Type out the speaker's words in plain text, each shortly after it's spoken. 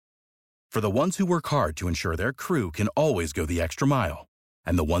For the ones who work hard to ensure their crew can always go the extra mile,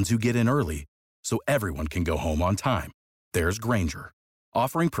 and the ones who get in early so everyone can go home on time, there's Grainger,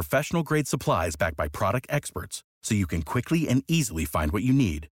 offering professional-grade supplies backed by product experts so you can quickly and easily find what you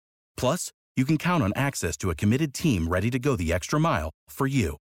need. Plus, you can count on access to a committed team ready to go the extra mile for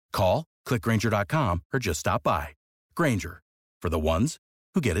you. Call, click Grainger.com, or just stop by. Grainger, for the ones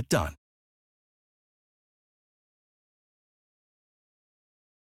who get it done.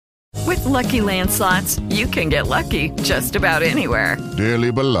 With Lucky Land Slots, you can get lucky just about anywhere.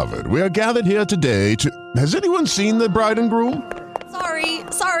 Dearly beloved, we are gathered here today to... Has anyone seen the bride and groom?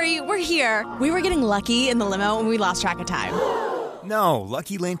 Sorry, we're here. We were getting lucky in the limo and we lost track of time. No,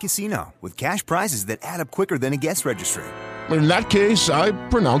 Lucky Land Casino, with cash prizes that add up quicker than a guest registry. In that case, I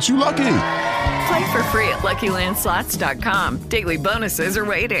pronounce you lucky. Play for free at LuckyLandSlots.com. Daily bonuses are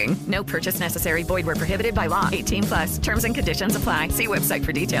waiting. No purchase necessary. Void where prohibited by law. 18+. Terms and conditions apply. See website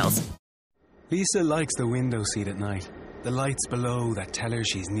for details. Lisa likes the window seat at night. The lights below that tell her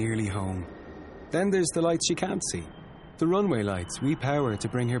she's nearly home. Then there's the lights she can't see. The runway lights we power to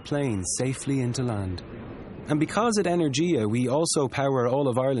bring her plane safely into land. And because at Energia we also power all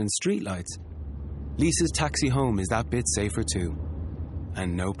of Ireland's streetlights, Lisa's taxi home is that bit safer too.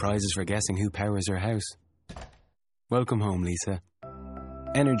 And no prizes for guessing who powers her house. Welcome home, Lisa.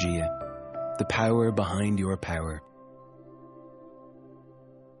 Energia, the power behind your power.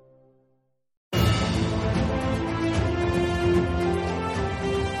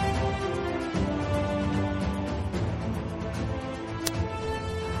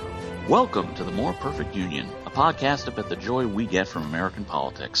 Welcome to the More Perfect Union, a podcast about the joy we get from American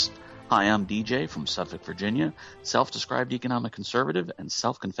politics. Hi, I'm DJ from Suffolk, Virginia, self-described economic conservative and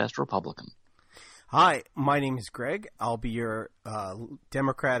self-confessed Republican. Hi, my name is Greg. I'll be your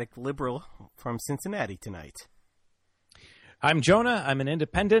Democratic liberal from Cincinnati tonight. I'm Jonah. I'm an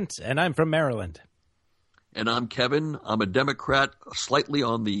independent, and I'm from Maryland. And I'm Kevin. I'm a Democrat, slightly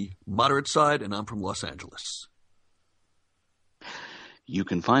on the moderate side, and I'm from Los Angeles. You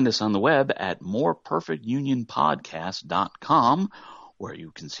can find us on the web at moreperfectunionpodcast.com, where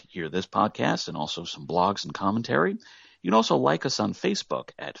you can hear this podcast and also some blogs and commentary. You can also like us on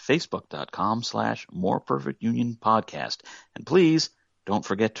Facebook at facebook.com/moreperfectunionpodcast. And please don't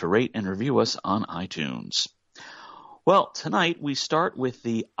forget to rate and review us on iTunes. Well, tonight we start with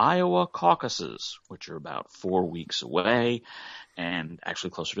the Iowa caucuses, which are about 4 weeks away, and actually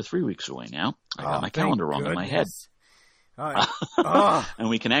closer to 3 weeks away now. I got my calendar wrong in my head. And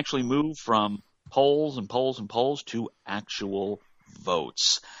we can actually move from polls and polls and polls to actual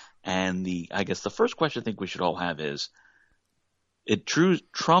votes. And I guess the first question I think we should all have is,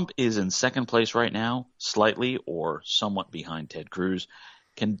 Trump is in second place right now, slightly or somewhat behind Ted Cruz.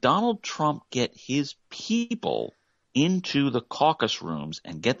 Can Donald Trump get his people into the caucus rooms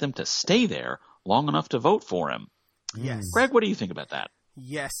and get them to stay there long enough to vote for him? Yes. Greg, what do you think about that?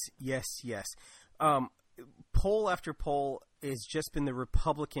 Yes. Poll after poll has just been the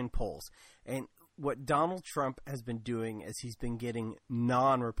Republican polls. And what Donald Trump has been doing is he's been getting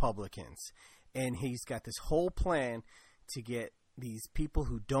non-Republicans. And he's got this whole plan to get these people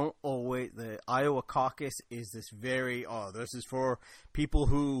who don't always – the Iowa caucus is this very this is for people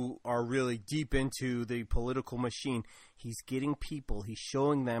who are really deep into the political machine. He's getting people – he's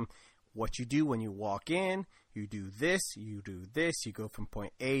showing them what you do when you walk in. You do this, you go from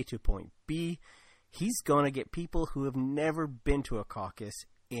point A to point B. He's going to get people who have never been to a caucus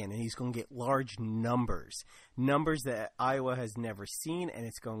in, and he's going to get large numbers that Iowa has never seen, and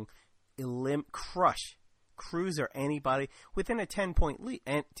it's going to crush Cruz or anybody within a 10-point lead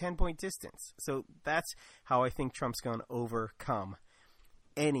and 10-point distance. So that's how I think Trump's going to overcome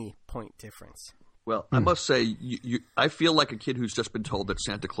any point difference. Well, I must say, I feel like a kid who's just been told that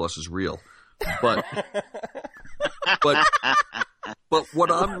Santa Claus is real, but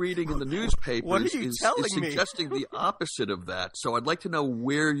what I'm reading in the newspapers is suggesting the opposite of that. So I'd like to know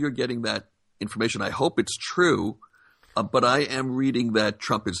where you're getting that information. I hope it's true, but I am reading that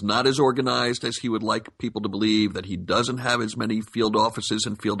Trump is not as organized as he would like people to believe, that he doesn't have as many field offices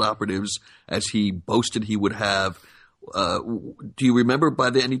and field operatives as he boasted he would have. Do you remember by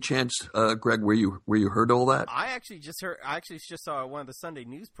any chance, Greg, where you heard all that? I actually just saw one of the Sunday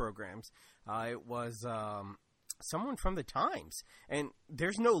news programs. It was someone from the Times, and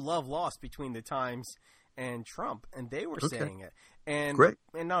there's no love lost between the Times and Trump, and they were saying it. And Great.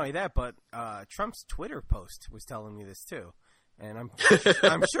 And not only that, but Trump's Twitter post was telling me this too. And I'm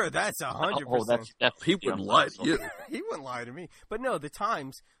sure that's 100%. He wouldn't lie to you. He wouldn't lie to me. But no, the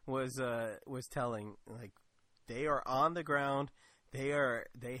Times was telling, like, they are on the ground.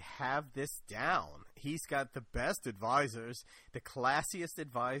 They have this down. He's got the best advisors, the classiest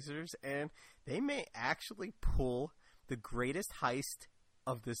advisors, and they may actually pull the greatest heist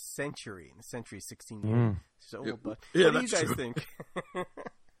of the century. The century is 16 So, but what do you guys think?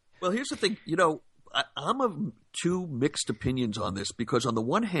 Well, here's the thing. I'm of two mixed opinions on this because on the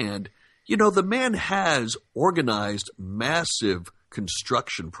one hand, the man has organized massive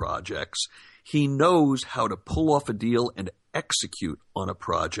construction projects. He knows how to pull off a deal and execute on a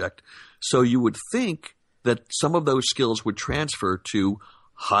project. So you would think that some of those skills would transfer to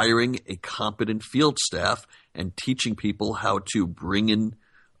hiring a competent field staff and teaching people how to bring in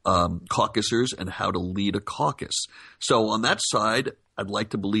caucusers and how to lead a caucus. So on that side, I'd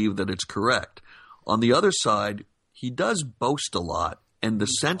like to believe that it's correct. On the other side, he does boast a lot. And the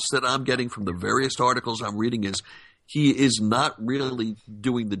sense that I'm getting from the various articles I'm reading is he is not really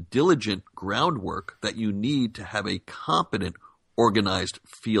doing the diligent groundwork that you need to have a competent, organized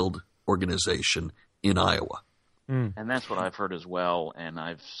field organization in Iowa. And that's what I've heard as well. And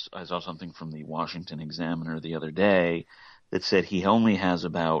I saw something from the Washington Examiner the other day that said he only has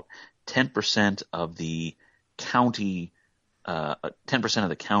about 10% of the county, 10% of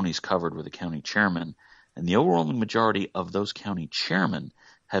the counties covered with a county chairman. And the overwhelming majority of those county chairmen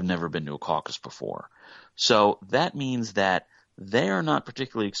have never been to a caucus before. So that means that they are not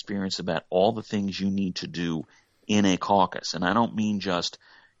particularly experienced about all the things you need to do in a caucus. And I don't mean just,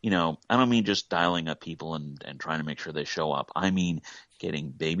 dialing up people and trying to make sure they show up. I mean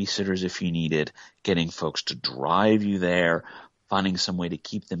getting babysitters if you need it, getting folks to drive you there, finding some way to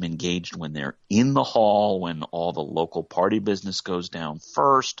keep them engaged when they're in the hall, when all the local party business goes down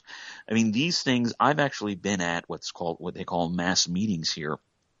first. I mean, these things, I've actually been at what they call mass meetings here,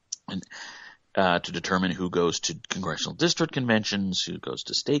 and to determine who goes to congressional district conventions, who goes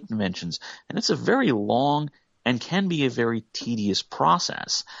to state conventions, and it's a very long and can be a very tedious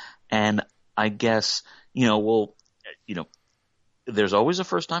process. And I guess, there's always a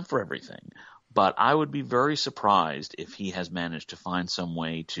first time for everything. But I would be very surprised if he has managed to find some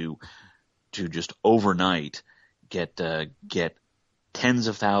way to just overnight get tens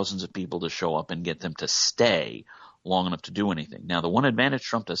of thousands of people to show up and get them to stay long enough to do anything. Now, the one advantage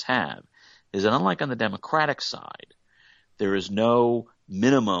Trump does have is that unlike on the Democratic side, there is no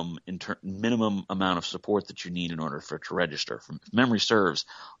minimum amount of support that you need in order for it to register. If memory serves,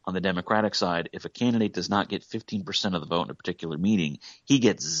 on the Democratic side, if a candidate does not get 15% of the vote in a particular meeting, he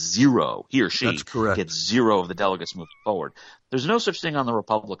gets zero. He or she gets zero of the delegates moving forward. There's no such thing on the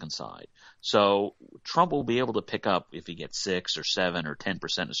Republican side. So Trump will be able to pick up if he gets 6 or 7 or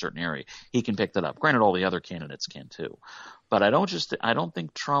 10% in a certain area. He can pick that up. Granted, all the other candidates can too. But I don't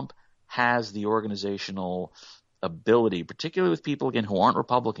think Trump has the organizational ability, particularly with people, again, who aren't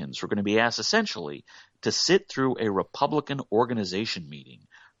Republicans, who are going to be asked essentially to sit through a Republican organization meeting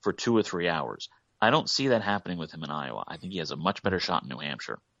for 2 or 3 hours. I don't see that happening with him in Iowa. I think he has a much better shot in New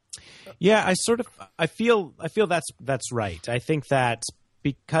Hampshire. Yeah, I feel that's right. I think that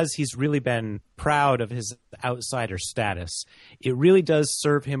because he's really been proud of his outsider status, it really does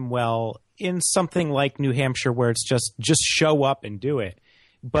serve him well in something like New Hampshire, where it's just show up and do it.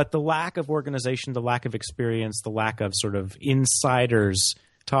 But the lack of organization, the lack of experience, the lack of sort of insiders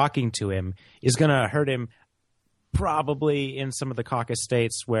talking to him is going to hurt him probably in some of the caucus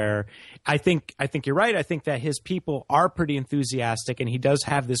states where I think you're right. I think that his people are pretty enthusiastic and he does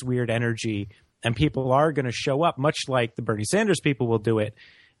have this weird energy and people are going to show up, much like the Bernie Sanders people will do it.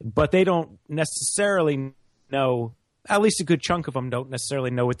 But they don't necessarily know, at least a good chunk of them don't necessarily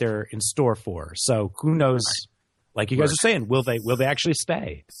know what they're in store for. So who knows? Like you guys are saying, will they actually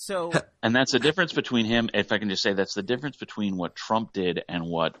stay? So, and that's the difference between him. If I can just say, that's the difference between what Trump did and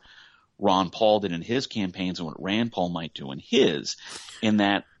what Ron Paul did in his campaigns and what Rand Paul might do in his, in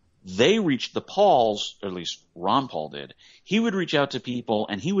that they reached the Pauls, or at least Ron Paul did. He would reach out to people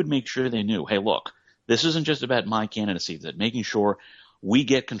and he would make sure they knew, hey, look, this isn't just about my candidacy, that making sure we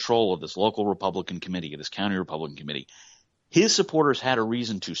get control of this local Republican committee, this county Republican committee. His supporters had a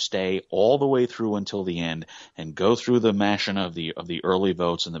reason to stay all the way through until the end and go through the mashing of the early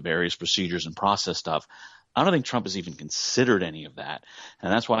votes and the various procedures and process stuff. I don't think Trump has even considered any of that.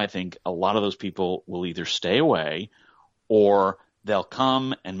 And that's why I think a lot of those people will either stay away or they'll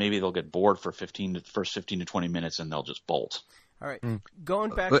come and maybe they'll get bored for first 15 to 20 minutes and they'll just bolt. All right. Going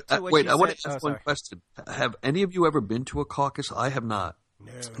back to what wait, you I want said. to ask one question. Have any of you ever been to a caucus? I have not.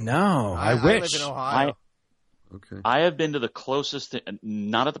 No, I wish. I live in Ohio. Okay. I have been to the closest,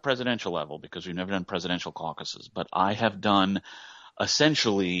 not at the presidential level because we've never done presidential caucuses, but I have done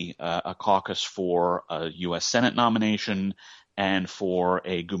essentially a caucus for a U.S. Senate nomination and for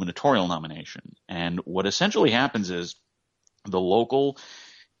a gubernatorial nomination. And what essentially happens is the local,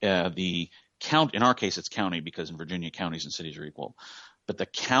 the count, in our case it's county because in Virginia counties and cities are equal, but the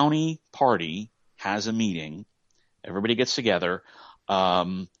county party has a meeting. Everybody gets together.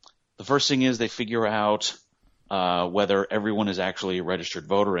 The first thing is they figure out whether everyone is actually a registered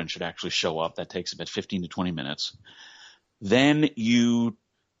voter and should actually show up. That takes about 15 to 20 minutes. Then you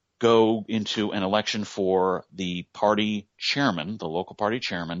go into an election for the party chairman, the local party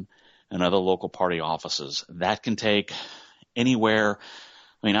chairman, and other local party offices. That can take anywhere.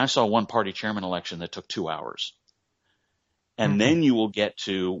 I mean, I saw one party chairman election that took 2 hours. And then you will get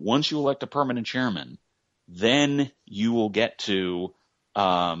to, once you elect a permanent chairman, then you will get to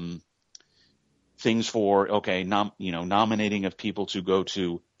things for, nominating of people to go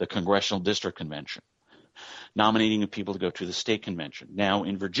to the congressional district convention, nominating of people to go to the state convention. Now,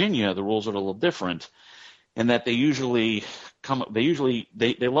 in Virginia, the rules are a little different in that they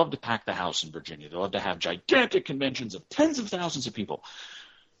love to pack the house in Virginia. They love to have gigantic conventions of tens of thousands of people.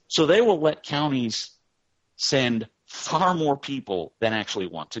 So they will let counties send far more people than actually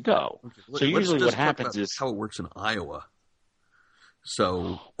want to go. Okay. So usually what happens is how it works in Iowa.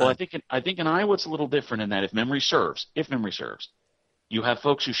 So, well, I think in Iowa it's a little different in that if memory serves, you have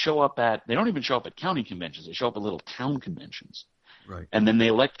folks who show up they don't even show up at county conventions. They show up at little town conventions. Right. And then they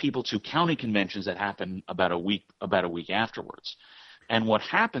elect people to county conventions that happen about a week afterwards. And what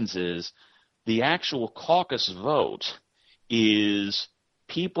happens is the actual caucus vote is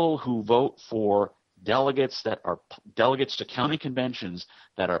people who vote for delegates that are delegates to county conventions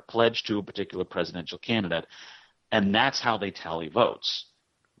that are pledged to a particular presidential candidate. And that's how they tally votes.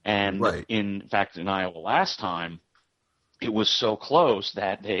 And in fact, in Iowa last time, it was so close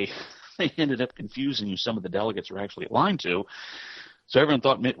that they ended up confusing who some of the delegates were actually aligned to. So everyone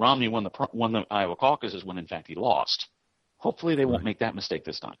thought Mitt Romney won the Iowa caucuses when in fact he lost. Hopefully they won't make that mistake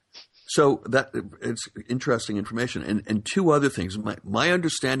this time. So it's interesting information. And two other things. My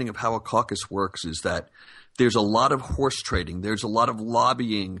understanding of how a caucus works is that there's a lot of horse trading. There's a lot of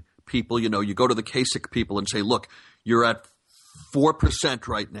lobbying people. You go to the Kasich people and say, look, you're at 4%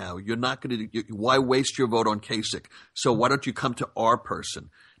 right now. You're not going to – why waste your vote on Kasich? So why don't you come to our person?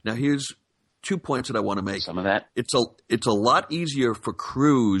 Now here's 2 points that I want to make. Some of that. It's a lot easier for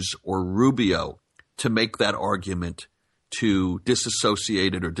Cruz or Rubio to make that argument to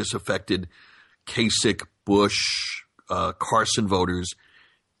disassociated or disaffected Kasich, Bush, Carson voters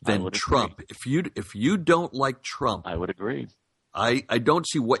than Trump. Agree. If you don't like Trump, I would agree. I don't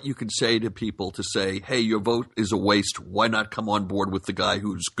see what you can say to people to say, hey, your vote is a waste. Why not come on board with the guy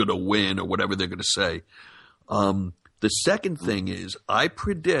who's going to win or whatever they're going to say? The second thing is I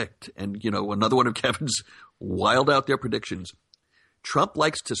predict, and another one of Kevin's wild out there predictions, Trump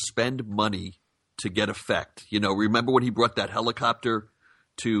likes to spend money to get effect. Remember when he brought that helicopter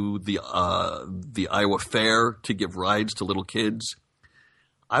to the Iowa Fair to give rides to little kids?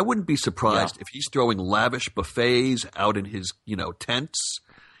 I wouldn't be surprised if he's throwing lavish buffets out in his, tents,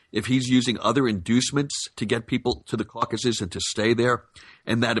 if he's using other inducements to get people to the caucuses and to stay there,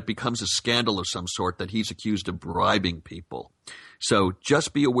 and that it becomes a scandal of some sort that he's accused of bribing people. So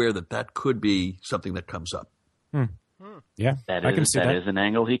just be aware that could be something that comes up. Yeah, I can see that. That is an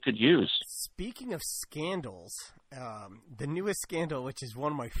angle he could use. Speaking of scandals, the newest scandal, which is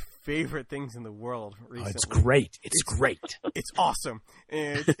one of my favorite things in the world recently. It's great. It's great. It's awesome.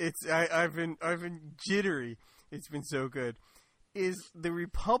 And I've been jittery. It's been so good. Is the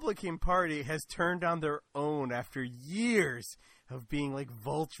Republican Party has turned on their own after years of being like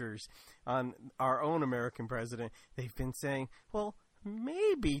vultures on our own American president. They've been saying, well,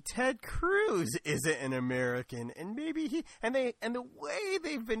 maybe Ted Cruz isn't an American, and maybe and the way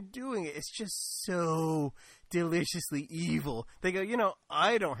they've been doing it is just so deliciously evil. They go,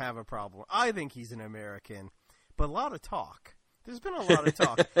 I don't have a problem. I think he's an American, but a lot of talk. There's been a lot of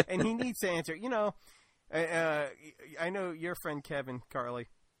talk, and he needs to answer. I know your friend Kevin Carly.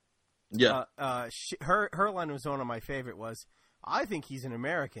 Yeah. Her line was one of my favorite. Was I think he's an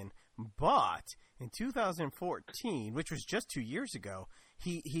American, but in 2014, which was just 2 years ago,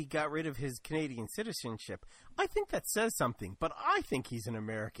 he got rid of his Canadian citizenship. I think that says something, but I think he's an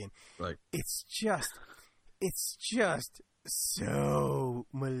American. Right. It's just so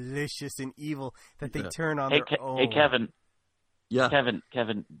malicious and evil that they turn on their own. Hey, Kevin. Yeah.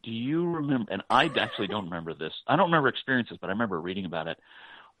 Kevin, do you remember, and I actually don't remember this. I don't remember experiences, but I remember reading about it.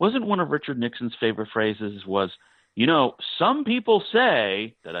 Wasn't one of Richard Nixon's favorite phrases was, some people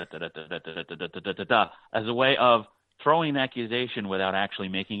say, as a way of throwing an accusation without actually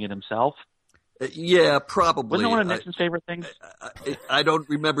making it himself? Yeah, probably. Wasn't that one of Nixon's favorite things? I don't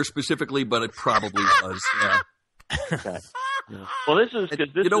remember specifically, but it probably was, yeah. Okay. Yeah. Well, this is because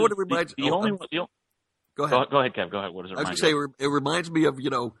what it reminds the only one. Go ahead. Go ahead, Kev. Go ahead. What does it remind you? I was going to say, it reminds me of,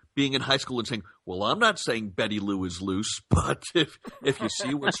 being in high school and saying, well, I'm not saying Betty Lou is loose, but if you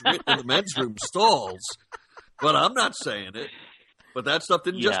see what's written in the men's room stalls, but I'm not saying it. But that stuff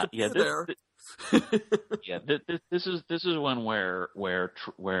didn't just appear there. This is one where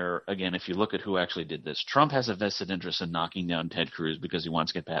again, if you look at who actually did this, Trump has a vested interest in knocking down Ted Cruz because he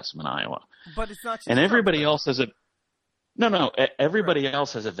wants to get past him in Iowa. But it's not just and everybody Trump, else has a everybody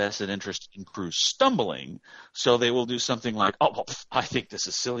else has a vested interest in Cruz stumbling, so they will do something like, "Oh, well, I think this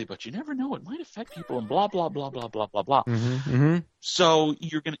is silly, but you never know; it might affect people," and blah blah blah blah blah blah blah. So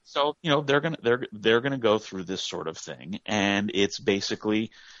they're gonna go through this sort of thing, and it's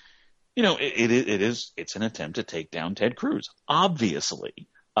basically, it's an attempt to take down Ted Cruz, obviously.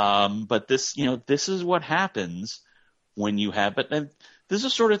 But this is what happens when you have. But this is the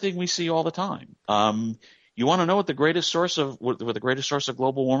sort of thing we see all the time. You want to know what the greatest source of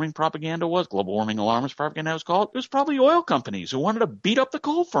global warming propaganda was? Global warming alarmist propaganda was called. It was probably oil companies who wanted to beat up the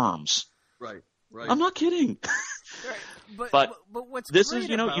coal firms. Right. I'm not kidding. Right. But what's this great is,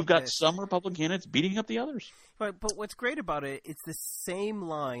 about you've got this, some Republican candidates beating up the others. Right. But what's great about it, it's the same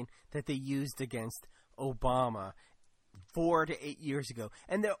line that they used against Obama 4 to 8 years ago.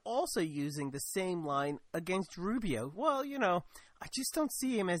 And they're also using the same line against Rubio. Well, I just don't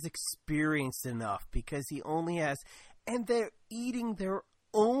see him as experienced enough because he only has – and they're eating their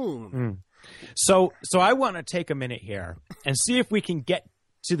own. So I want to take a minute here and see if we can get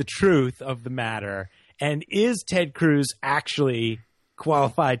to the truth of the matter. And is Ted Cruz actually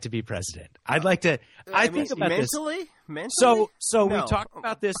qualified to be president? I'd like to – I think about mentally? this. Mentally? So No. we talked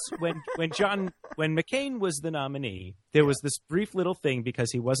about this when McCain was the nominee. There was this brief little thing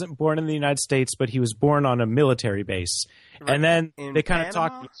because he wasn't born in the United States, but he was born on a military base. Right. And then In they kind of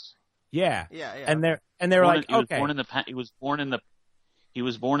Panama? talked. Yeah. Yeah. And they're like, okay. He was born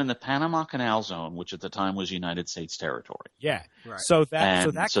in the Panama Canal Zone, which at the time was United States territory. Yeah. Right. So that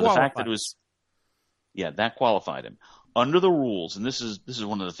the qualifies. fact that it was, that qualified him under the rules. And this is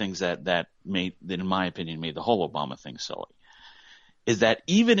one of the things that in my opinion made the whole Obama thing silly. Is that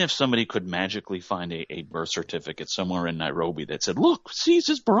even if somebody could magically find a birth certificate somewhere in Nairobi that said, look, see, it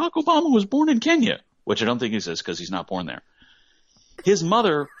says Barack Obama was born in Kenya, which I don't think he says because he's not born there. His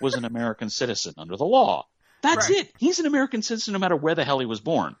mother was an American citizen under the law. That's Right. it. He's an American citizen no matter where the hell he was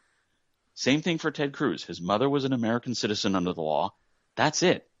born. Same thing for Ted Cruz. His mother was an American citizen under the law. That's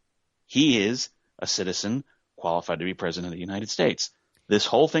it. He is a citizen qualified to be president of the United States. This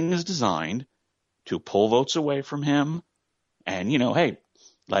whole thing is designed to pull votes away from him. And, hey,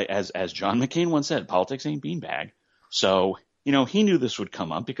 like as John McCain once said, politics ain't beanbag. So, he knew this would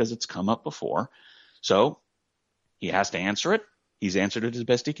come up because it's come up before. So he has to answer it. He's answered it as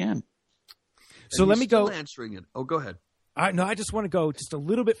best he can. So let me go answering it. Oh, go ahead. I just want to go just a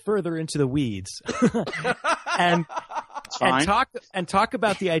little bit further into the weeds and talk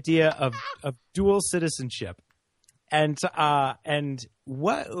about the idea of dual citizenship. And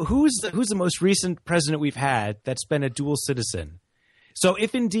who's the most recent president we've had that's been a dual citizen? So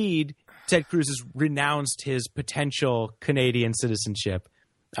if indeed Ted Cruz has renounced his potential Canadian citizenship,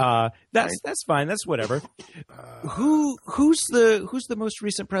 that's fine. That's whatever. Who's the most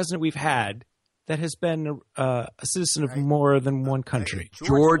recent president we've had that has been a citizen of more than one country?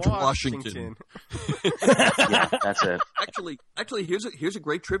 George Washington. Yeah, that's it. Actually, here's a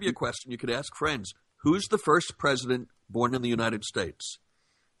great trivia question you could ask friends. Who's the first president born in the United States?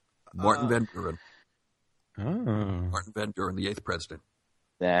 Martin Van Buren. Martin Van Buren, the 8th president.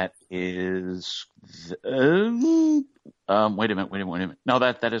 That is wait a minute. No,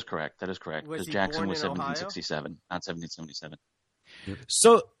 that is correct. That is correct. Because Jackson was 1767, not 1777. Yep.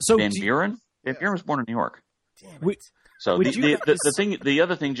 So Van Buren? Van Buren was born in New York. Damn it. So the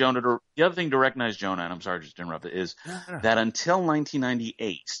other thing to recognize, Jonah, and I'm sorry just to interrupt it, is that until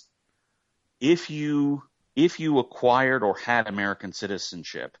 1998, if you acquired or had American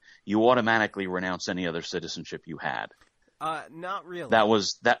citizenship, you automatically renounced any other citizenship you had. Not really. That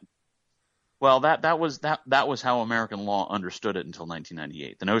was how American law understood it until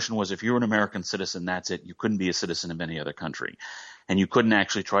 1998. The notion was if you were an American citizen, that's it. You couldn't be a citizen of any other country, and you couldn't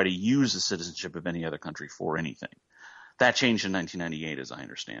actually try to use the citizenship of any other country for anything. That changed in 1998, as I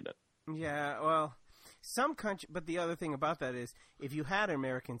understand it. Yeah, well, some country, but the other thing about that is if you had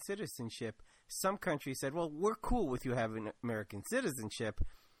American citizenship, some countries said, well, we're cool with you having American citizenship.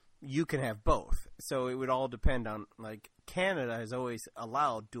 You can have both. So it would all depend on, like, Canada has always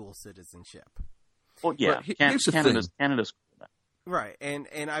allowed dual citizenship. Well, yeah, Canada's right. And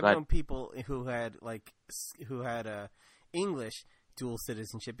I've known people who had English dual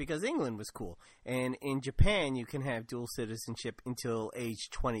citizenship because England was cool. And in Japan, you can have dual citizenship until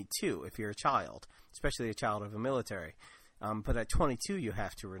age 22 if you're a child, especially a child of a military. But at 22, you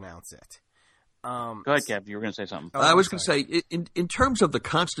have to renounce it. Go ahead, Kev. You were going to say something. I was going to say, in terms of the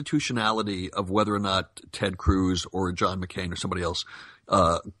constitutionality of whether or not Ted Cruz or John McCain or somebody else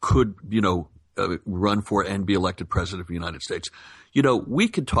could, run for and be elected president of the United States, we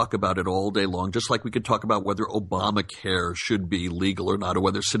could talk about it all day long, just like we could talk about whether Obamacare should be legal or not, or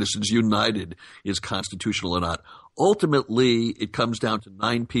whether Citizens United is constitutional or not. Ultimately, it comes down to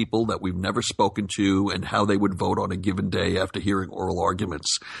 9 people that we've never spoken to and how they would vote on a given day after hearing oral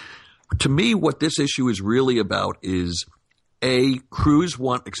arguments. To me, what this issue is really about is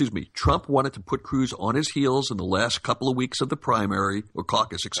Trump wanted to put Cruz on his heels in the last couple of weeks of the primary or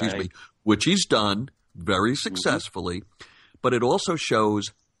caucus, which he's done very successfully. But it also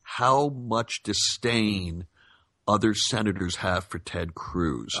shows how much disdain other senators have for Ted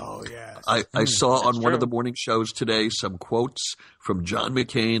Cruz. Oh, yes. I saw on one of the morning shows today some quotes from John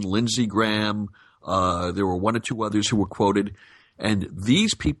McCain, Lindsey Graham. There were 1 or 2 others who were quoted. And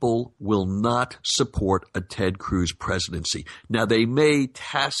these people will not support a Ted Cruz presidency. Now, they may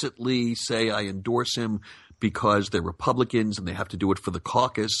tacitly say, I endorse him because they're Republicans and they have to do it for the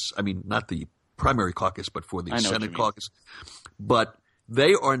caucus. I mean, not the primary caucus, but for the Senate caucus. But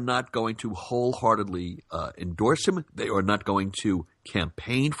they are not going to wholeheartedly endorse him. They are not going to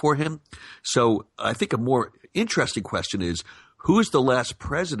campaign for him. So I think a more interesting question is, who is the last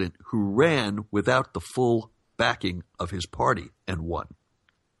president who ran without the full backing of his party and won?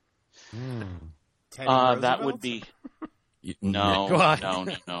 That would be no.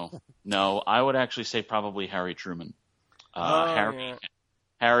 I would actually say probably Harry Truman. Harry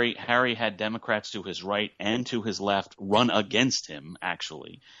had Democrats to his right and to his left run against him.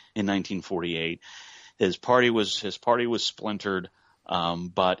 Actually, in 1948, his party was splintered,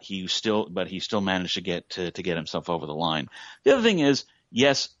 but he still managed to get himself over the line. The other thing is,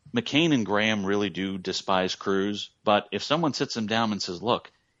 yes, McCain and Graham really do despise Cruz, but if someone sits him down and says, look,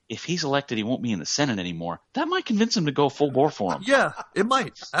 if he's elected, he won't be in the Senate anymore, that might convince him to go full bore for him. Yeah, it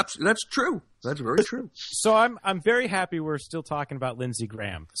might. Absolutely. That's true. That's very true. So I'm very happy we're still talking about Lindsey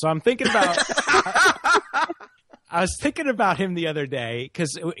Graham. So I'm thinking about I was thinking about him the other day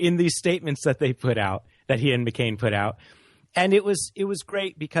because in these statements that they put out, that he and McCain put out, and it was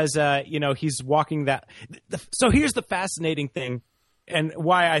great because he's walking that. So here's the fascinating thing. And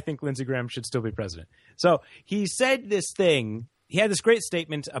why I think Lindsey Graham should still be president. So he said this thing. He had this great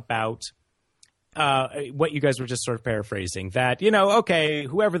statement about what you guys were just sort of paraphrasing, that,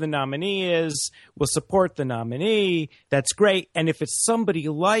 whoever the nominee is, will support the nominee. That's great. And if it's somebody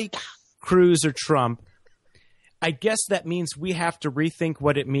like Cruz or Trump, I guess that means we have to rethink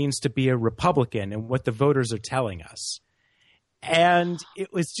what it means to be a Republican and what the voters are telling us. And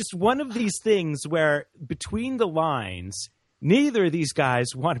it was just one of these things where between the lines, neither of these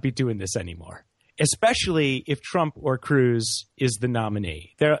guys want to be doing this anymore, especially if Trump or Cruz is the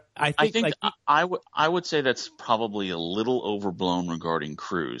nominee. I would say that's probably a little overblown regarding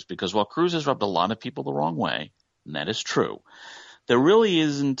Cruz, because while Cruz has rubbed a lot of people the wrong way, and that is true, there really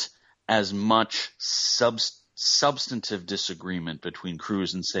isn't as much substantive disagreement between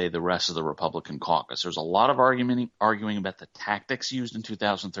Cruz and, say, the rest of the Republican caucus. There's a lot of arguing about the tactics used in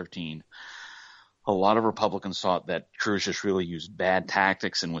 2013. A lot of Republicans thought that Cruz just really used bad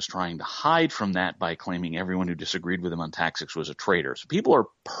tactics and was trying to hide from that by claiming everyone who disagreed with him on tactics was a traitor. So people are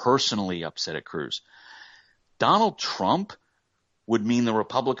personally upset at Cruz. Donald Trump would mean the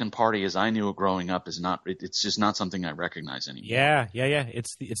Republican Party, as I knew it growing up, it's just not something I recognize anymore. Yeah.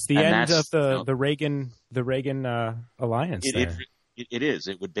 It's the end of the Reagan alliance. It is.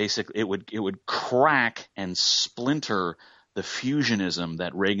 It would crack and splinter the fusionism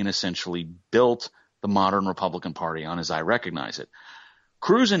that Reagan essentially built the modern Republican Party on, as I recognize it.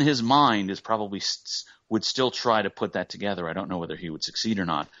 Cruz in his mind is probably would still try to put that together. I don't know whether he would succeed or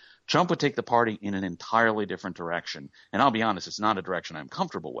not. Trump would take the party in an entirely different direction. And I'll be honest, it's not a direction I'm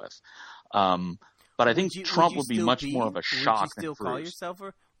comfortable with. But I think Trump would be much more of a shock than Cruz. Would you still call yourself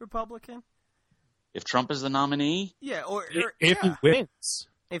a Republican? If Trump is the nominee? Yeah, if he wins.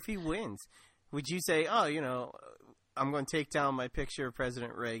 If he wins. Would you say, I'm going to take down my picture of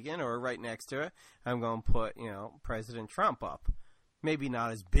President Reagan, or right next to it, I'm going to put, President Trump up. Maybe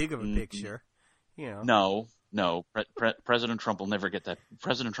not as big of a picture, No. President Trump will never get that.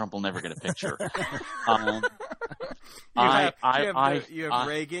 President Trump will never get a picture. You have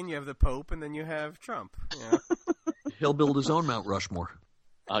Reagan, you have the Pope, and then you have Trump. He'll build his own Mount Rushmore.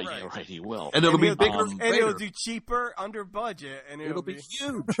 Yeah, right, he will. And it'll be bigger. And it'll do cheaper, under budget, and it'll be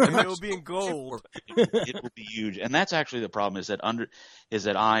huge. And it'll be in gold. It will be huge. And that's actually the problem is that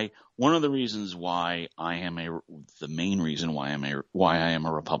one of the reasons why the main reason why I am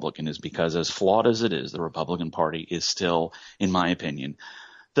a Republican is because, as flawed as it is, the Republican Party is still, in my opinion,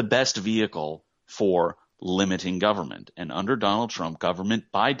 the best vehicle for limiting government. And under Donald Trump, government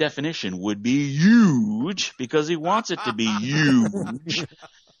by definition would be huge because he wants it to be huge.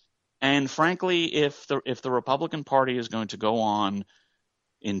 And frankly, if the Republican Party is going to go on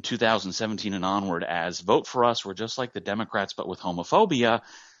in 2017 and onward as vote for us, we're just like the Democrats but with homophobia,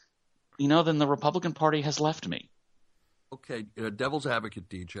 then the Republican Party has left me. Okay, devil's advocate,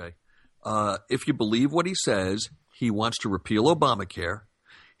 DJ. If you believe what he says, he wants to repeal Obamacare.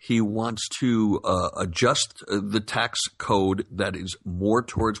 He wants to adjust the tax code that is more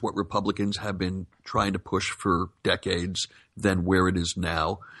towards what Republicans have been trying to push for decades than where it is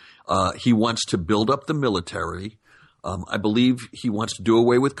now. He wants to build up the military. I believe he wants to do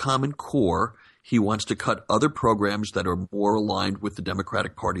away with Common Core. He wants to cut other programs that are more aligned with the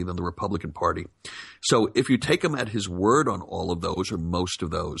Democratic Party than the Republican Party. So if you take him at his word on all of those or most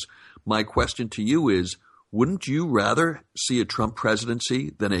of those, my question to you is, wouldn't you rather see a Trump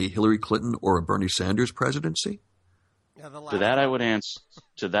presidency than a Hillary Clinton or a Bernie Sanders presidency? To that I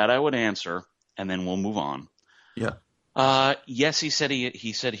would answer, and then we'll move on. Yeah. Yes, he said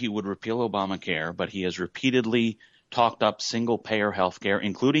he would repeal Obamacare, but he has repeatedly talked up single-payer health care,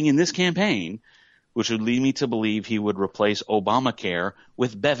 including in this campaign, which would lead me to believe he would replace Obamacare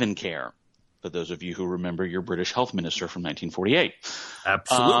with Bevancare. For those of you who remember your British health minister from 1948.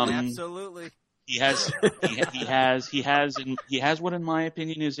 Absolutely. He has what, in my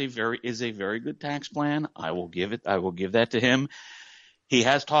opinion, is a very good tax plan. I will give that to him. He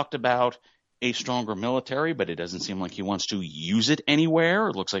has talked about a stronger military, but it doesn't seem like he wants to use it anywhere.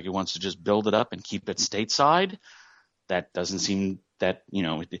 It looks like he wants to just build it up and keep it stateside. That doesn't seem that,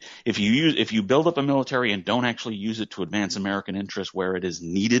 if you build up a military and don't actually use it to advance American interests where it is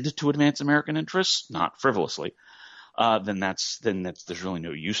needed to advance American interests, not frivolously, then there's really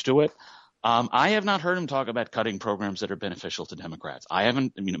no use to it. I have not heard him talk about cutting programs that are beneficial to Democrats.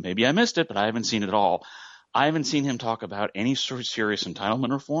 Maybe I missed it, but I haven't seen it at all. I haven't seen him talk about any sort of serious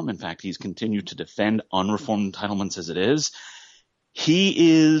entitlement reform. In fact, he's continued to defend unreformed entitlements as it is.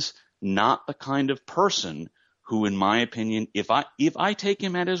 He is not the kind of person who, in my opinion, if I take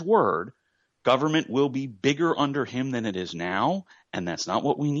him at his word, government will be bigger under him than it is now, and that's not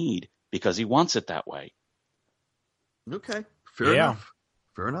what we need because he wants it that way. Okay, fair enough.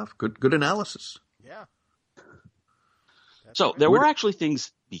 Fair enough. Good analysis. Yeah. So there were actually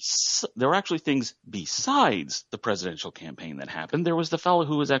things besides the presidential campaign that happened. There was the fellow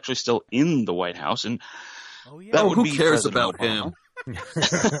who was actually still in the White House, and who cares about him?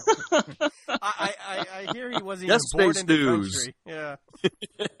 I hear he wasn't even born in the country. Yeah.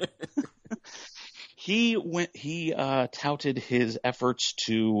 He touted his efforts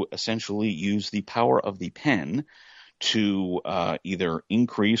to essentially use the power of the pen to either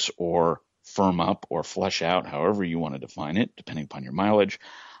increase or firm up or flesh out, however you want to define it, depending upon your mileage,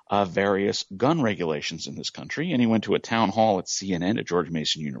 various gun regulations in this country. And he went to a town hall at CNN at George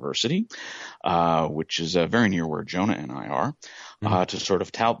Mason University, which is very near where Jonah and I are, to sort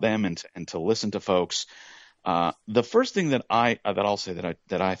of tout them and to listen to folks. The first thing that I'll say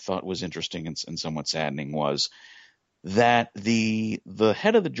that I thought was interesting and somewhat saddening was that the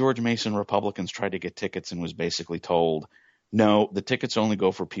head of the George Mason Republicans tried to get tickets and was basically told, no, the tickets only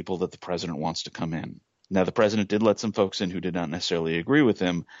go for people that the president wants to come in. Now, the president did let some folks in who did not necessarily agree with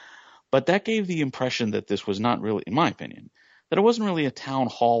him, but that gave the impression that this was not really, in my opinion, that it wasn't really a town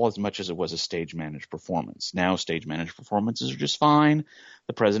hall as much as it was a stage-managed performance. Now, stage-managed performances are just fine.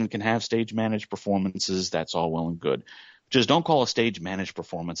 The president can have stage-managed performances. That's all well and good. Just don't call a stage-managed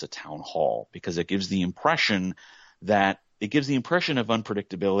performance a town hall because it gives the impression of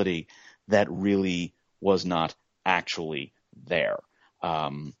unpredictability that really was not actually there.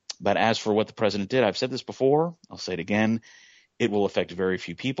 But as for what the president did, I've said this before, I'll say it again, it will affect very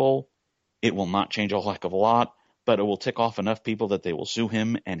few people. It will not change a whole heck of a lot, but it will tick off enough people that they will sue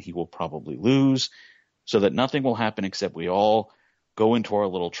him and he will probably lose, so that nothing will happen except we all go into our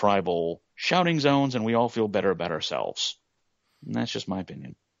little tribal shouting zones and we all feel better about ourselves. And that's just my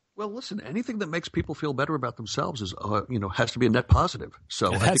opinion. Well, listen, anything that makes people feel better about themselves is, has to be a net positive.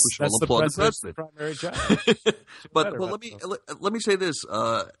 So I think we should all applaud the president. Primary job. But let me say this.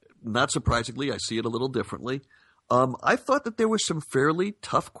 Not surprisingly, I see it a little differently. I thought that there was some fairly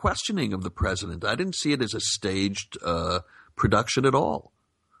tough questioning of the president. I didn't see it as a staged production at all.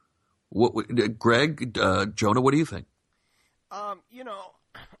 Greg, Jonah, what do you think?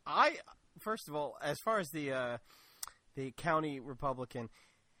 First of all, as far as the county Republican,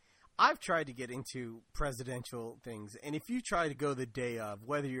 I've tried to get into presidential things, and if you try to go the day of,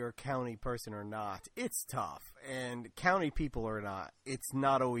 whether you're a county person or not, it's tough. And county people or not, it's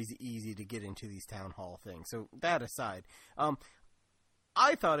not always easy to get into these town hall things. So that aside,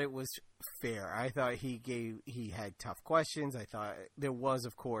 I thought it was fair. I thought he had tough questions. I thought there was,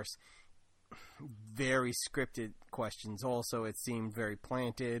 of course, very scripted questions. Also, it seemed very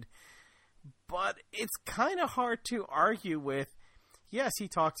planted. But it's kind of hard to argue with. Yes, he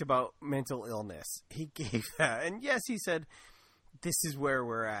talked about mental illness. He gave that. And yes, he said, this is where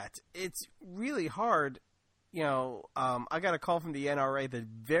we're at. It's really hard. You know, I got a call from the NRA the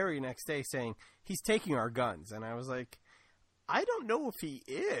very next day saying, he's taking our guns. And I was like, I don't know if he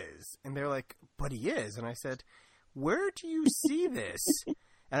is. And they're like, but he is. And I said, where do you see this?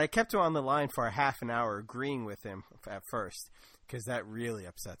 And I kept him on the line for a half an hour agreeing with him at first, because that really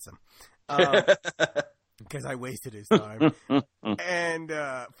upsets him. Because I wasted his time. And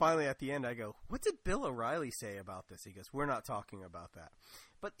finally at the end I go, what did Bill O'Reilly say about this? He goes, we're not talking about that.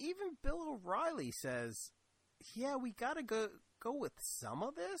 But even Bill O'Reilly says, yeah, we got to go with some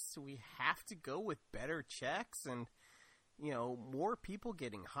of this. We have to go with better checks and, you know, more people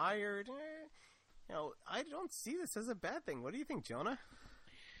getting hired. You know, I don't see this as a bad thing. What do you think, Jonah?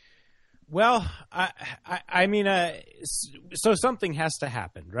 Well, I mean, so something has to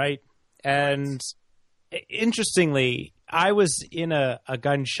happen, right? And interestingly, I was in a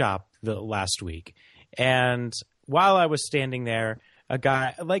gun shop last week, and while I was standing there, a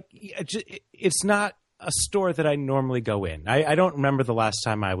guy, like, it's not a store that I normally go in. I don't remember the last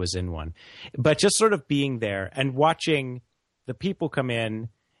time I was in one, but just sort of being there and watching the people come in,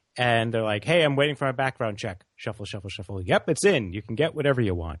 and they're like, hey, I'm waiting for my background check. Shuffle, shuffle, shuffle. Yep, it's in. You can get whatever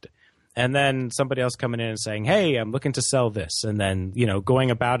you want. And then somebody else coming in and saying, hey, I'm looking to sell this. And then, you know, going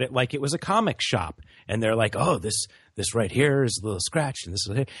about it like it was a comic shop. And they're like, oh, this right here is a little scratched. And this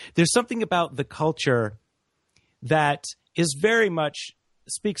is here. There's something about the culture that is very much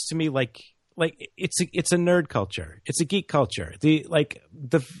speaks to me like it's a nerd culture. It's a geek culture.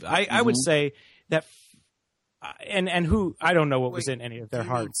 I would say that and who I don't know what was in any of their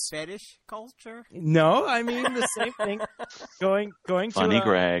hearts. Fetish culture? No, I mean the same thing. Going Funny to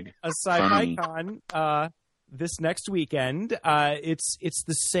Greg. A sci-fi con this next weekend. It's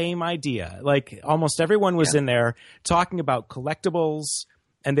the same idea. Like almost everyone was in there talking about collectibles,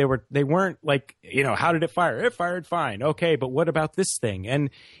 and they weren't like, you know, how did it fire? It fired fine. Okay, but what about this thing?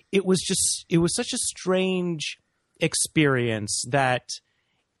 And it was such a strange experience that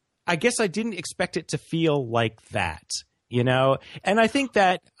I guess I didn't expect it to feel like that, you know? And I think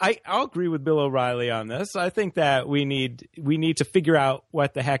that I'll agree with Bill O'Reilly on this. I think that we need to figure out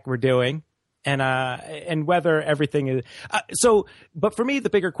what the heck we're doing and whether everything is but for me, the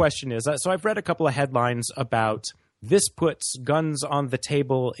bigger question is, so I've read a couple of headlines about this puts guns on the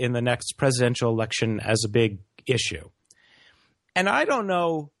table in the next presidential election as a big issue. And I don't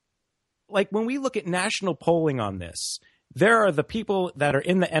know, like when we look at national polling on this, there are the people that are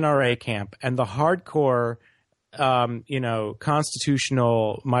in the NRA camp and the hardcore,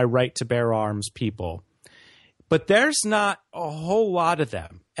 constitutional, my right to bear arms people. But there's not a whole lot of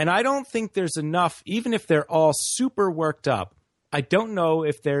them. And I don't think there's enough, even if they're all super worked up, I don't know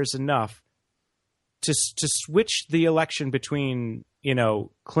if there's enough to switch the election between, you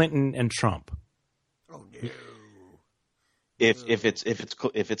know, Clinton and Trump. Oh, no. If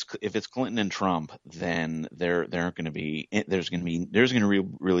it's Clinton and Trump, then there's going to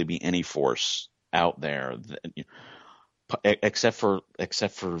really be any force out there except for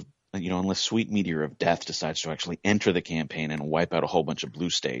unless sweet meteor of death decides to actually enter the campaign and wipe out a whole bunch of blue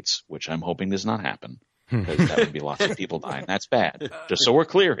states, which I'm hoping does not happen, because that would be lots of people dying. That's bad. Just so we're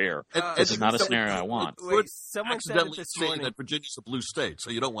clear here, this is not a scenario I want. Wait, someone said it this morning that Virginia's a blue state,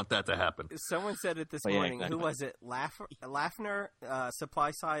 so you don't want that to happen. Someone said it this morning. Exactly. Who was it? Lafner,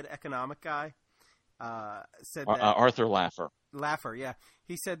 supply side economic guy, said that Arthur Laffer. Laffer, yeah,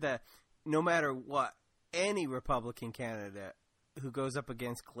 he said that no matter what, any Republican candidate who goes up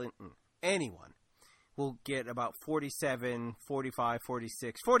against Clinton, anyone, will get about 47, 45,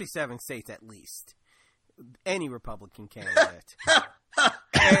 46, 47 states at least. Any Republican candidate.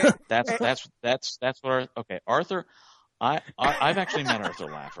 That's what. Arthur. I've actually met Arthur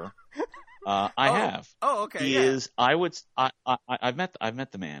Laffer. I have. Oh, okay. He is. I've met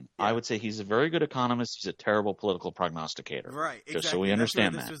the man. Yeah. I would say he's a very good economist. He's a terrible political prognosticator. Right. Exactly. Just so we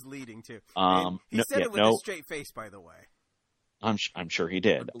understand That's that. This was leading to. He said it with a straight face, by the way. I'm sure he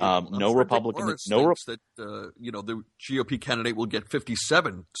did. No Republican. That the GOP candidate will get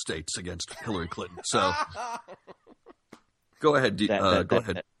 57 states against Hillary Clinton. So go ahead. Go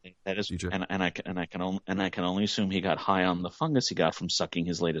ahead. That is, and I can only assume he got high on the fungus he got from sucking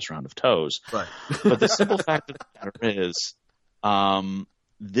his latest round of toes. Right. But the simple fact of the matter is,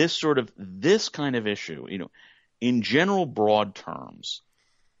 this kind of issue, in general, broad terms,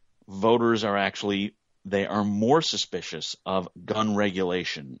 voters they are more suspicious of gun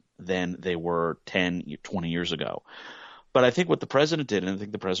regulation than they were 10, 20 years ago. But I think what the president did, and I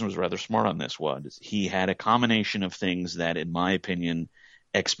think the president was rather smart on this, was he had a combination of things that, in my opinion,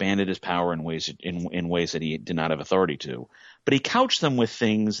 expanded his power in ways that he did not have authority to. But he couched them with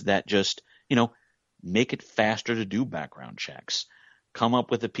things that just, make it faster to do background checks, come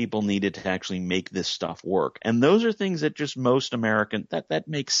up with the people needed to actually make this stuff work. And those are things that just most Americans, that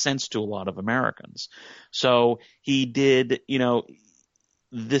makes sense to a lot of Americans. So he did,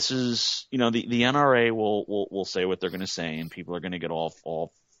 this is, the NRA will say what they're going to say, and people are going to get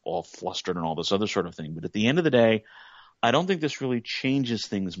all flustered and all this other sort of thing. But at the end of the day, I don't think this really changes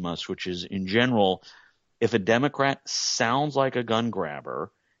things much, which is, in general, if a Democrat sounds like a gun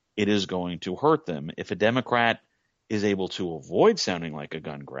grabber, it is going to hurt them. If a Democrat is able to avoid sounding like a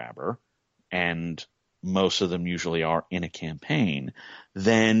gun grabber, and most of them usually are in a campaign,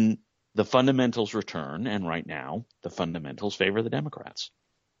 then the fundamentals return, and right now the fundamentals favor the Democrats.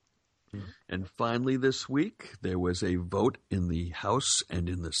 And finally this week, there was a vote in the House and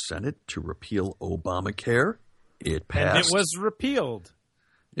in the Senate to repeal Obamacare. It passed. And it was repealed.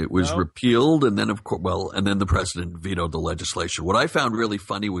 It was repealed, and then the president vetoed the legislation. What I found really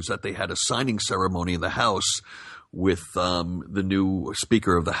funny was that they had a signing ceremony in the House with the new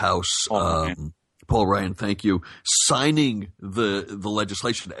Speaker of the House, Paul Ryan, thank you, signing the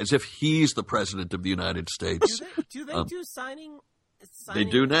legislation as if he's the president of the United States. Do they do signing? They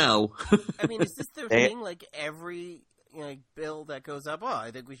do now. I mean, is this their thing? Like every bill that goes up,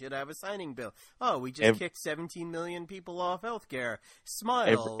 I think we should have a signing bill. We just kicked 17 million people off healthcare.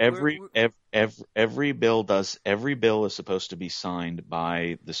 Smile. Every bill is supposed to be signed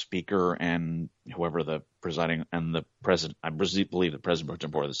by the Speaker and whoever the presiding and the president. I believe the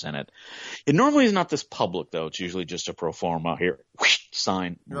president or the Senate. It normally is not this public, though. It's usually just a pro forma. Here,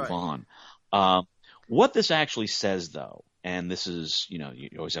 sign, move on. What this actually says, though, and this is, you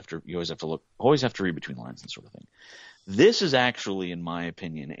always have to read between the lines and sort of thing. This is actually, in my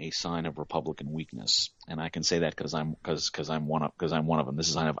opinion, a sign of Republican weakness, and I can say that because I'm one of them. This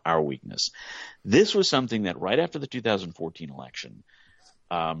is a sign of our weakness. This was something that right after the 2014 election,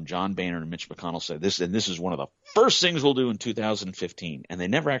 John Boehner and Mitch McConnell said this, and this is one of the first things we'll do in 2015, and they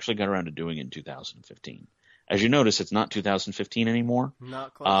never actually got around to doing it in 2015. As you notice, it's not 2015 anymore.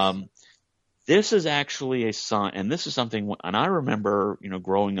 Not close. This is actually a sign, and this is something. And I remember,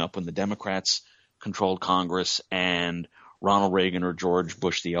 growing up when the Democrats controlled Congress and Ronald Reagan or George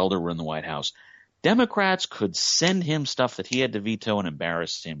Bush the elder were in the White House. Democrats could send him stuff that he had to veto and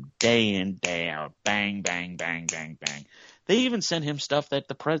embarrass him day in, day out. Bang, bang, bang, bang, bang. They even sent him stuff that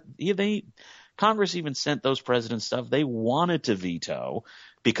Congress even sent those presidents stuff they wanted to veto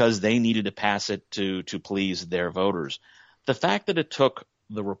because they needed to pass it to please their voters. The fact that it took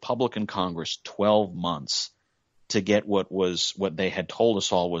the Republican Congress 12 months to get what they had told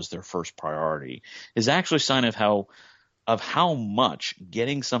us all was their first priority is actually a sign of how much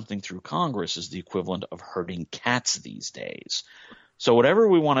getting something through Congress is the equivalent of herding cats these days. So whatever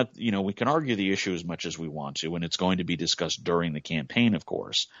we want to, we can argue the issue as much as we want to, and it's going to be discussed during the campaign, of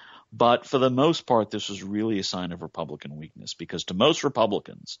course. But for the most part, this was really a sign of Republican weakness because to most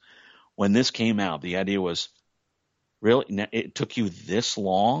Republicans, when this came out, the idea was, really, it took you this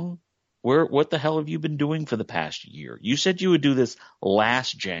long? What the hell have you been doing for the past year? You said you would do this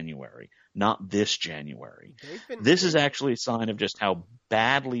last January, not this January. This is actually a sign of just how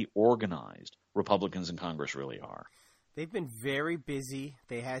badly organized Republicans in Congress really are. They've been very busy.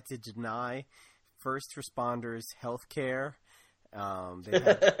 They had to deny first responders health care.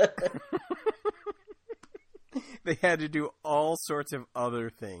 They had to do all sorts of other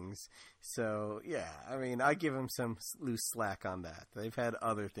things. So, yeah, I mean, I give them some loose slack on that. They've had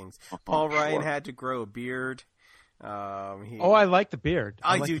other things. Paul Ryan had to grow a beard. I like the beard.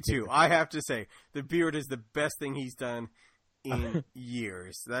 I do, too. I have to say, the beard is the best thing he's done in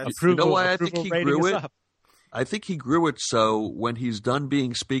years. You know why I think he grew it? I think he grew it so when he's done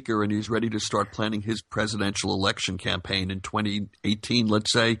being Speaker and he's ready to start planning his presidential election campaign in 2018,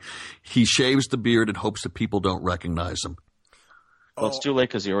 let's say, he shaves the beard and hopes that people don't recognize him. Well, it's too late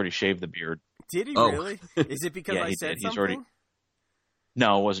because he already shaved the beard. Did he really? Is it because I said something?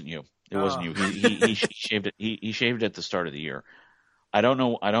 No, it wasn't you. It wasn't you. He shaved it. He shaved it at the start of the year. I don't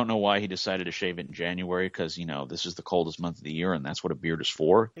know why he decided to shave it in January because, this is the coldest month of the year and that's what a beard is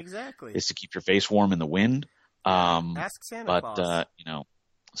for. Exactly. Is to keep your face warm in the wind. Ask Santa Claus. But,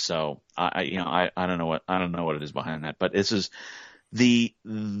 So I don't know what it is behind that, but this is the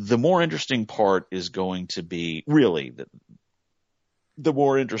more interesting part is going to be really the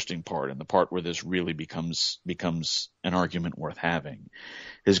more interesting part, and the part where this really becomes an argument worth having,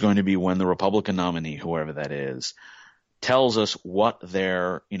 is going to be when the Republican nominee, whoever that is, tells us what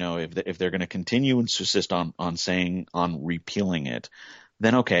they're, if they're going to continue and insist on repealing it,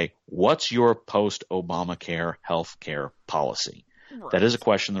 then okay, what's your post-Obamacare health care policy? Right. That is a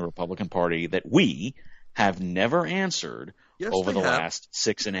question the Republican Party that we have never answered over the last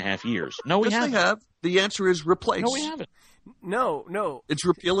 6.5 years. No, we haven't. Yes, they have. The answer is replace. No, we haven't. No. It's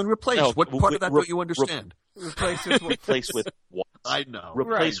repeal and replace. No, what part of that don't you understand? Replace with what? Replace with what? I know.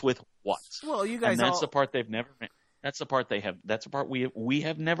 Replace with what? Well, you guys, and that's the part they've never. That's the part they have. That's the part we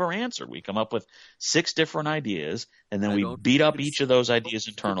have never answered. We come up with 6 different ideas, and then we beat up each of those ideas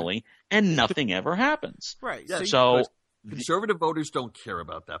internally, and nothing ever happens. Right. Yeah, so conservative voters don't care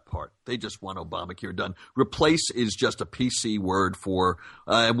about that part. They just want Obamacare done. Replace is just a PC word for,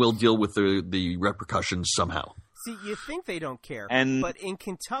 and we'll deal with the repercussions somehow. See, you think they don't care, but in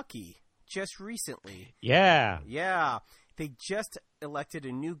Kentucky, just recently, they just elected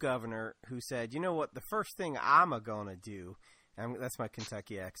a new governor who said, you know what, the first thing I'm going to do, and that's my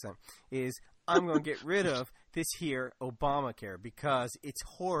Kentucky accent, is I'm going to get rid of this here Obamacare because it's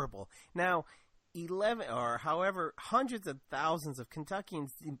horrible. Now, 11 or however hundreds of thousands of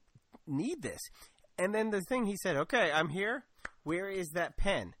Kentuckians need this. And then the thing he said, okay, I'm here. Where is that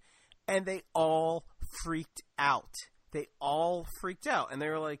pen? And they all freaked out. And they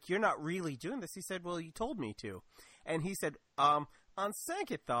were like, you're not really doing this. He said, well, you told me to. And he said, on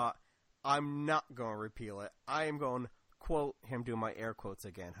second thought, I'm not going to repeal it. I am going to quote him, do my air quotes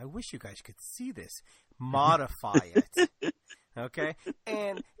again. I wish you guys could see this. Modify it. Okay?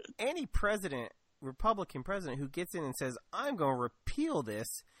 And any president, Republican president, who gets in and says, I'm going to repeal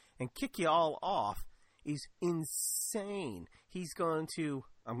this and kick you all off is insane. He's going to,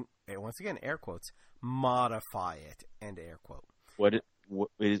 once again, air quotes, modify it, end air quote.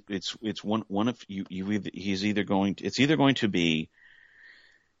 It's one of you. He's either going to. It's either going to be.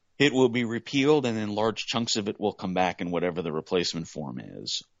 It will be repealed, and then large chunks of it will come back in whatever the replacement form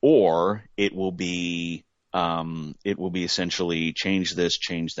is, or it will be. It will be essentially change this,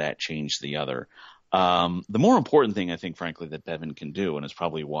 change that, change the other. The more important thing, I think, frankly, that Bevin can do, and it's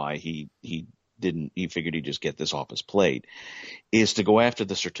probably why he figured he'd just get this off his plate, is to go after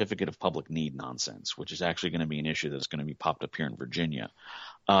the certificate of public need nonsense, which is actually going to be an issue that's going to be popped up here in Virginia.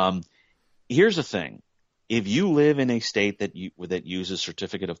 Here's the thing. If you live in a state that uses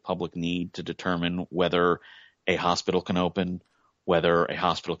certificate of public need to determine whether a hospital can open, whether a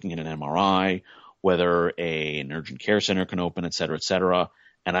hospital can get an MRI, whether an urgent care center can open, et cetera,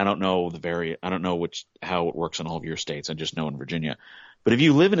 and I don't know how it works in all of your states. I just know in Virginia. But if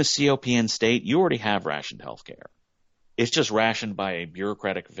you live in a COPN state, you already have rationed health care. It's just rationed by a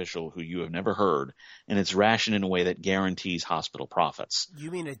bureaucratic official who you have never heard, and it's rationed in a way that guarantees hospital profits.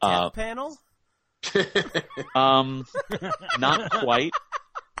 You mean a death panel? Not quite.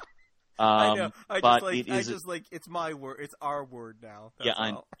 I know. It's my word. It's our word now.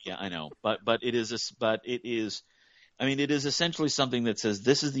 I know. But it is essentially something that says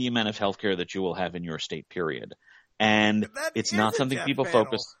this is the amount of health care that you will have in your state, period. And it's not something people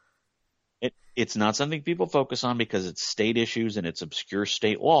focus. It's not something people focus on because it's state issues and it's obscure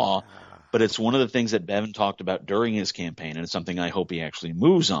state law. But it's one of the things that Bevin talked about during his campaign, and it's something I hope he actually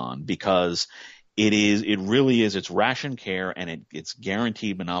moves on because it's ration care and it's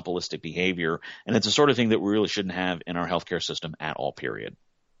guaranteed monopolistic behavior, and it's the sort of thing that we really shouldn't have in our healthcare system at all, period.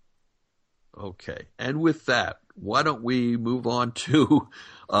 Okay. And with that, why don't we move on to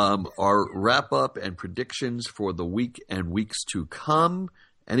our wrap-up and predictions for the week and weeks to come.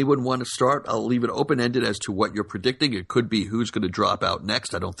 Anyone want to start? I'll leave it open-ended as to what you're predicting. It could be who's going to drop out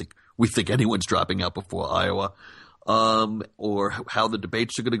next. I don't think we think anyone's dropping out before Iowa. Or how the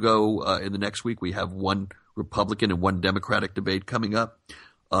debates are going to go in the next week. We have one Republican and one Democratic debate coming up.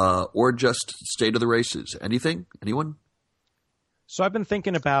 Or just state of the races. Anything? Anyone? So I've been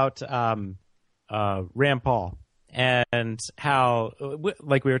thinking about Rand Paul and how,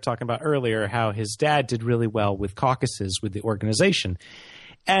 like we were talking about earlier, how his dad did really well with caucuses with the organization.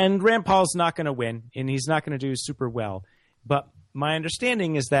 And Rand Paul's not going to win, and he's not going to do super well. But my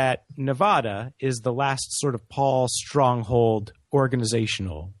understanding is that Nevada is the last sort of Paul stronghold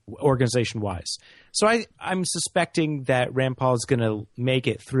organization-wise. So I'm suspecting that Rand Paul is going to make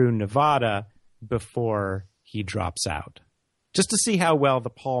it through Nevada before he drops out, just to see how well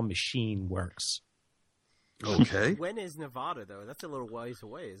the Paul machine works. Okay. When is Nevada, though? That's a little ways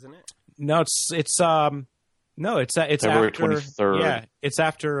away, isn't it? No, it's No, it's February after 23rd. Yeah, it's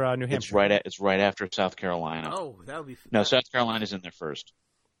after New Hampshire. It's right after South Carolina. Oh, that would be no. South Carolina's in there first.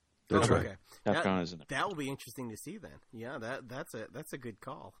 That's right. Okay. South Carolina's in there. That will be interesting to see then. Yeah, that's a good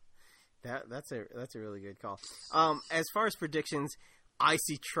call. That's a really good call. As far as predictions, I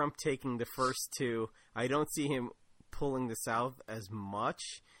see Trump taking the first two. I don't see him pulling the South as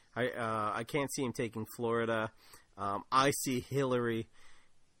much. I can't see him taking Florida. I see Hillary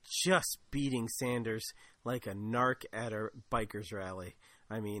just beating Sanders like a narc at a bikers rally.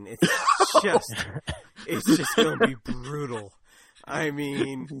 I mean, it's just going to be brutal. I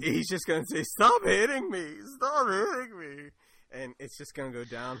mean, he's just going to say, "Stop hitting me! Stop hitting me!" And it's just going to go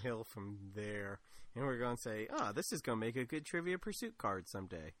downhill from there. And we're going to say, this is going to make a good Trivia Pursuit card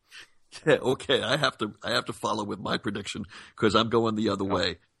someday. Yeah, okay, I have to follow with my prediction because I'm going the other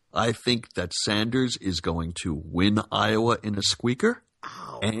way. I think that Sanders is going to win Iowa in a squeaker.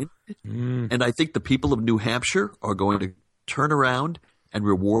 And I think the people of New Hampshire are going to turn around and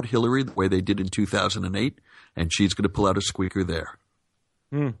reward Hillary the way they did in 2008, and she's going to pull out a squeaker there.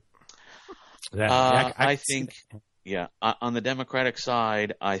 I think, on the Democratic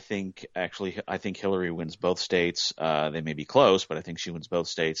side, I think Hillary wins both states. They may be close, but I think she wins both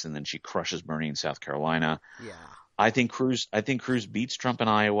states, and then she crushes Bernie in South Carolina. Yeah. I think Cruz beats Trump in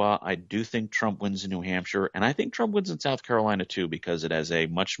Iowa. I do think Trump wins in New Hampshire, and I think Trump wins in South Carolina too, because it has a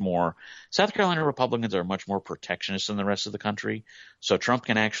much more – South Carolina Republicans are much more protectionist than the rest of the country. So Trump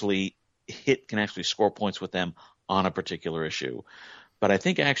can actually score points with them on a particular issue. But I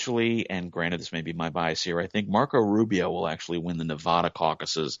think actually, and granted this may be my bias here, I think Marco Rubio will actually win the Nevada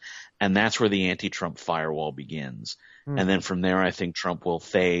caucuses, and that's where the anti-Trump firewall begins. And then from there I think Trump will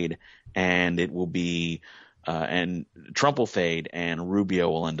fade, and it will be and Trump will fade, and Rubio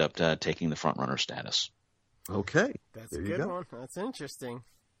will end up taking the front-runner status. Okay. That's a good one. That's interesting.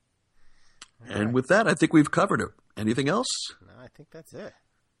 And with that, I think we've covered it. Anything else? No, I think that's it.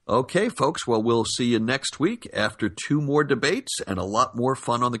 Okay, folks. Well, we'll see you next week after 2 more debates and a lot more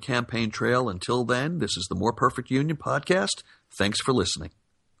fun on the campaign trail. Until then, this is the More Perfect Union podcast. Thanks for listening.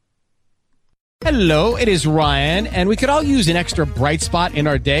 Hello, it is Ryan, and we could all use an extra bright spot in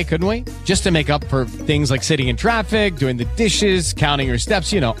our day, couldn't we? Just to make up for things like sitting in traffic, doing the dishes, counting your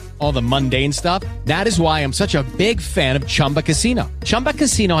steps, all the mundane stuff. That is why I'm such a big fan of Chumba Casino. Chumba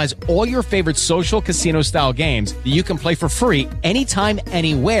Casino has all your favorite social casino-style games that you can play for free anytime,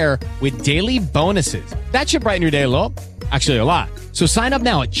 anywhere with daily bonuses. That should brighten your day a little. Actually, a lot. So sign up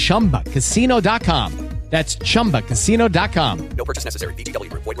now at ChumbaCasino.com. That's ChumbaCasino.com. No purchase necessary. VGW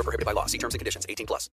Group. Void where prohibited by law. See terms and conditions. 18+.